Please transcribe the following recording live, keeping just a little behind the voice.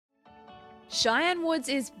Cheyenne Woods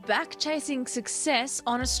is back chasing success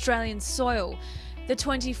on Australian soil. The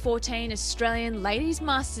 2014 Australian Ladies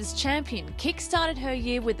Masters champion kick-started her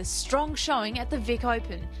year with a strong showing at the Vic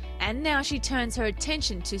Open, and now she turns her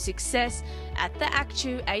attention to success at the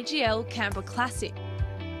ActewAGL Canberra Classic.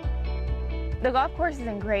 The golf course is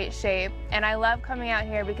in great shape, and I love coming out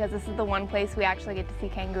here because this is the one place we actually get to see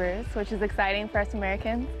kangaroos, which is exciting for us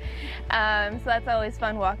Americans. So that's always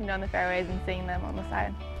fun, walking down the fairways and seeing them on the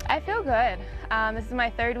side. I feel good. This is my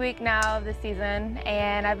third week now of the season,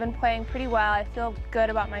 and I've been playing pretty well. I feel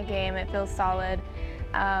good about my game. It feels solid.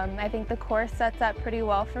 I think the course sets up pretty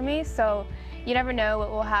well for me, so you never know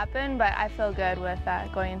what will happen, but I feel good with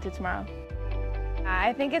going into tomorrow.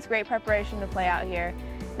 I think it's great preparation to play out here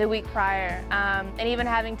the week prior, and even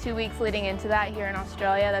having 2 weeks leading into that here in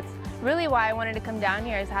Australia. That's really why I wanted to come down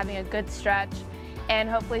here, is having a good stretch and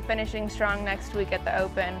hopefully finishing strong next week at the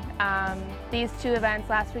Open. These two events,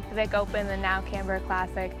 last week the Vic Open and now Canberra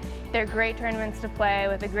Classic, they're great tournaments to play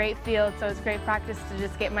with a great field, so it's great practice to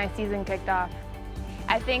just get my season kicked off.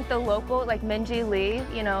 I think the local, like Minjee Lee,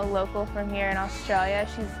 local from here in Australia,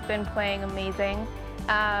 she's been playing amazing.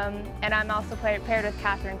 And I'm also paired with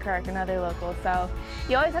Catherine Kirk, another local. So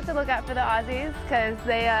you always have to look out for the Aussies because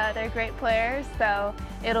they're great players, so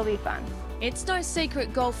it'll be fun. It's no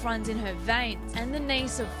secret golf runs in her veins, and the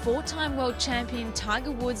niece of four-time world champion Tiger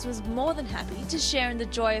Woods was more than happy to share in the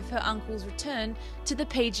joy of her uncle's return to the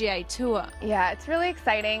PGA Tour. Yeah, it's really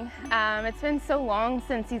exciting. It's been so long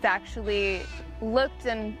since he's actually looked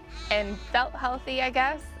and felt healthy, I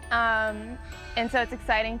guess. And so it's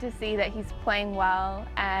exciting to see that he's playing well,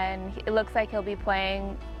 and it looks like he'll be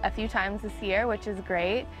playing a few times this year, which is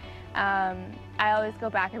great. I always go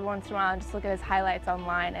back every once in a while and just look at his highlights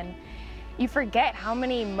online, and you forget how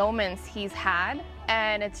many moments he's had,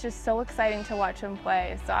 and it's just so exciting to watch him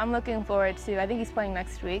play. So I'm looking forward to, I think he's playing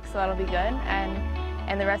next week, so that'll be good,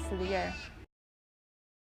 and the rest of the year.